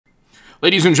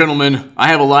Ladies and gentlemen, I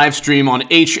have a live stream on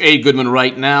H.A. Goodman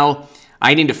right now.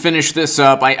 I need to finish this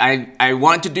up. I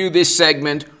want to do this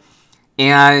segment,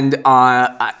 and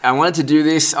I wanted to do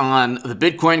this on the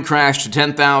Bitcoin crash to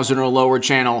 10,000 or lower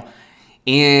channel,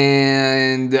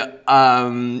 and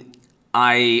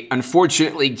I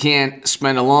unfortunately can't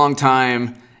spend a long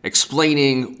time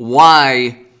explaining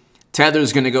why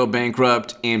Tether's going to go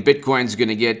bankrupt and Bitcoin's going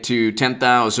to get to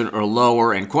 10,000 or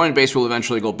lower, and Coinbase will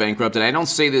eventually go bankrupt. And I don't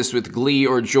say this with glee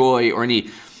or joy or any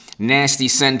nasty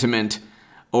sentiment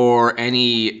or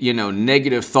any,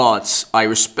 negative thoughts. I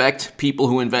respect people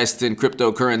who invest in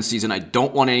cryptocurrencies, and I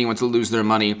don't want anyone to lose their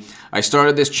money. I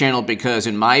started this channel because,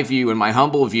 in my view, in my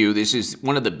humble view, this is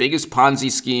one of the biggest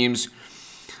Ponzi schemes,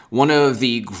 one of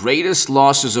the greatest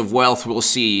losses of wealth we'll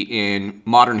see in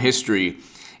modern history.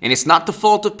 And it's not the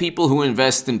fault of people who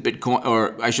invest in Bitcoin,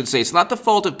 or I should say, it's not the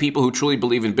fault of people who truly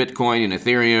believe in Bitcoin and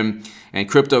Ethereum and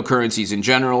cryptocurrencies in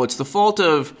general. It's the fault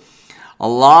of a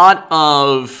lot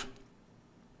of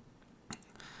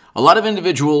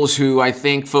individuals who I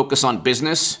think focus on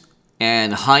business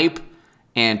and hype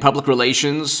and public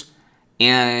relations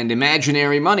and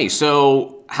imaginary money.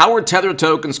 So how are Tether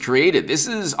tokens created? This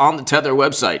is on the Tether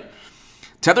website.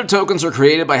 Tether tokens are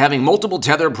created by having multiple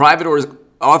Tether private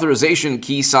authorization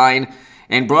key sign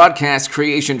and broadcast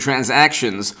creation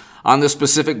transactions on the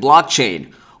specific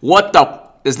blockchain. What the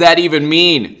does that even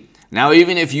mean? Now,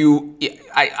 even if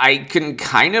I can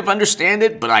kind of understand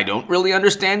it, but I don't really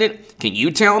understand it. Can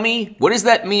you tell me? What does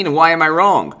that mean and why am I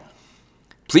wrong?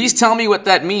 Please tell me what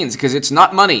that means, because it's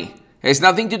not money. It has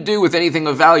nothing to do with anything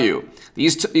of value.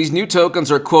 These new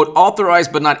tokens are, quote,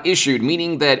 authorized but not issued,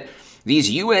 meaning that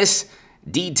these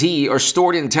USDT are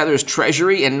stored in Tether's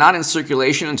treasury and not in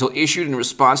circulation until issued in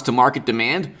response to market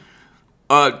demand.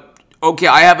 Okay,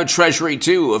 I have a treasury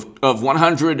too of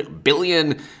 $100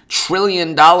 billion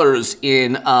trillion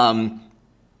in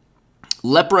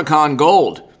leprechaun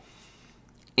gold,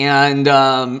 and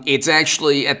it's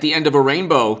actually at the end of a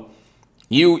rainbow.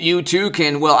 You too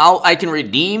can. Well, I can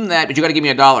redeem that, but you got to give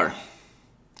me $1.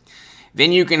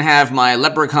 Then you can have my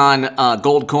leprechaun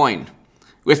gold coin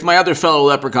with my other fellow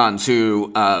leprechauns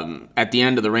who, at the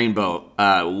end of the rainbow,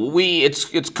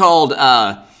 it's called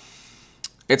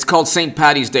St.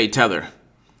 Paddy's Day Tether.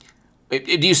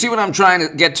 Do you see what I'm trying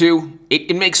to get to?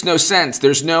 It makes no sense.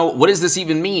 What does this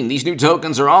even mean? These new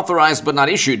tokens are authorized but not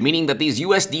issued, meaning that these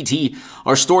USDT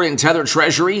are stored in Tether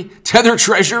Treasury? Tether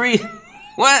Treasury?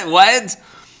 What?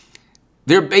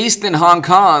 They're based in Hong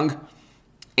Kong,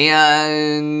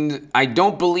 and I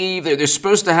don't believe they're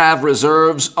supposed to have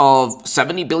reserves of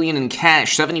 70 billion in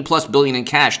cash, 70 plus billion in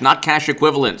cash, not cash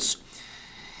equivalents.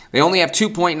 They only have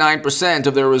 2.9%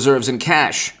 of their reserves in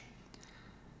cash.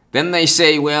 Then they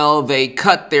say, well, they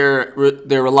cut their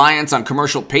reliance on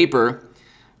commercial paper,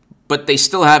 but they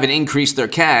still haven't increased their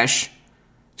cash.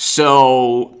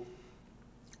 So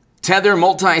Tether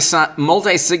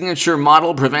multi-signature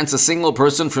model prevents a single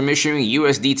person from issuing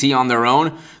USDT on their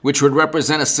own, which would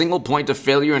represent a single point of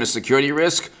failure and a security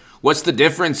risk. What's the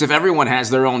difference if everyone has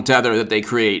their own Tether that they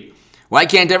create? Why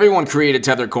can't everyone create a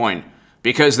Tether coin?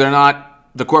 Because they're not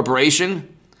the corporation?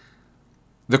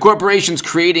 The corporation's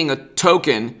creating a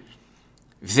token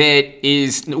that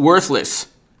is worthless.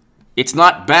 It's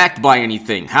not backed by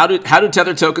anything. How do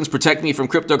Tether tokens protect me from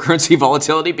cryptocurrency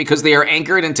volatility? Because they are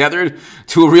anchored and tethered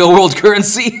to a real-world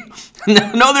currency?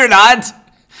 No, they're not.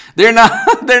 They're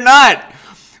not. They're not.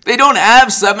 They don't have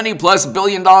 $70+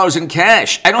 billion in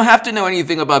cash. I don't have to know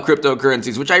anything about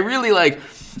cryptocurrencies, which I really like.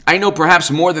 I know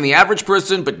perhaps more than the average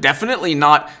person, but definitely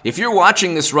not. If you're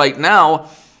watching this right now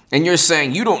and you're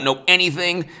saying you don't know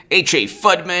anything, H.A.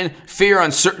 Fudman, fear,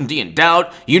 uncertainty, and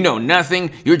doubt, you know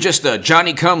nothing, you're just a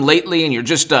Johnny-come-lately, and you're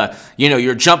just,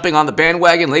 you're jumping on the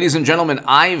bandwagon. Ladies and gentlemen,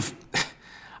 I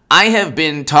have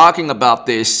been talking about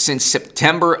this since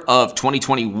September of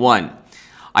 2021.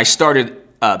 I started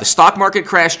the stock market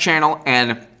crash channel,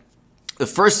 and the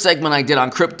first segment I did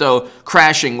on crypto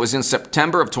crashing was in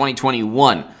September of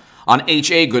 2021 on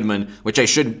H.A. Goodman, which I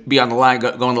should be on the line,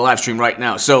 go on the live stream right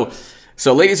now. So,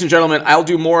 ladies and gentlemen, I'll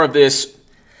do more of this.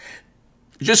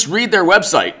 Just read their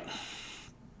website.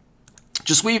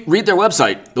 Just read their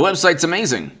website. The website's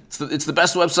amazing. It's the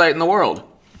best website in the world.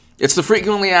 It's the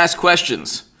frequently asked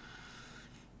questions.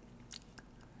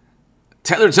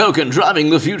 Tether token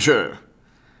driving the future.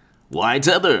 Why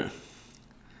Tether?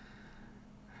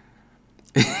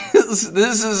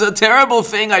 This is a terrible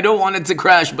thing. I don't want it to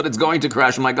crash, but it's going to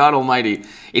crash. My God almighty.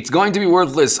 It's going to be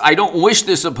worthless. I don't wish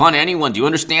this upon anyone. Do you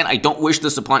understand? I don't wish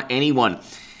this upon anyone.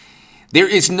 There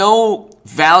is no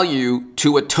value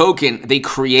to a token they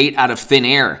create out of thin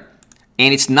air.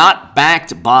 And it's not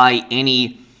backed by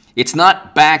any It's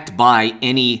not backed by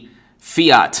any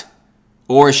fiat,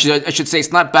 or I should say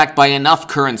it's not backed by enough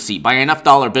currency, by enough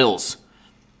dollar bills.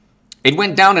 It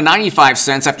went down to 95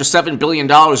 cents after $7 billion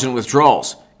in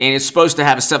withdrawals, and it's supposed to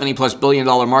have a $70+ billion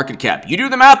market cap. You do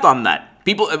the math on that.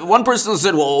 One person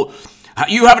said, well,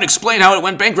 you haven't explained how it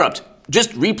went bankrupt.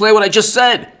 Just replay what I just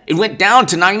said. It went down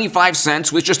to 95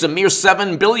 cents with just a mere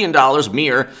 $7 billion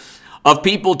of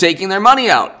people taking their money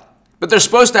out. But they're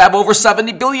supposed to have over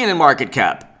 $70 billion in market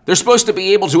cap. They're supposed to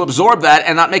be able to absorb that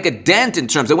and not make a dent in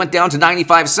terms. It went down to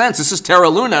 95 cents. This is Terra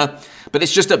Luna, but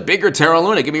it's just a bigger Terra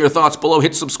Luna. Give me your thoughts below.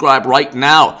 Hit subscribe right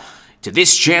now to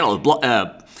this channel.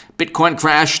 Bitcoin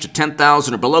crash to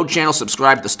 10,000 or below channel.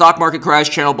 Subscribe to the stock market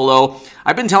crash channel below.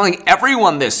 I've been telling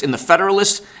everyone this in the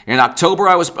Federalist. In October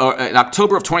of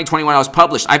 2021, I was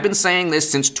published. I've been saying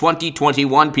this since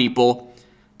 2021, people.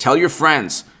 Tell your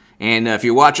friends. And if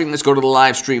you're watching this, go to the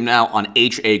live stream now on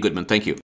H.A. Goodman. Thank you.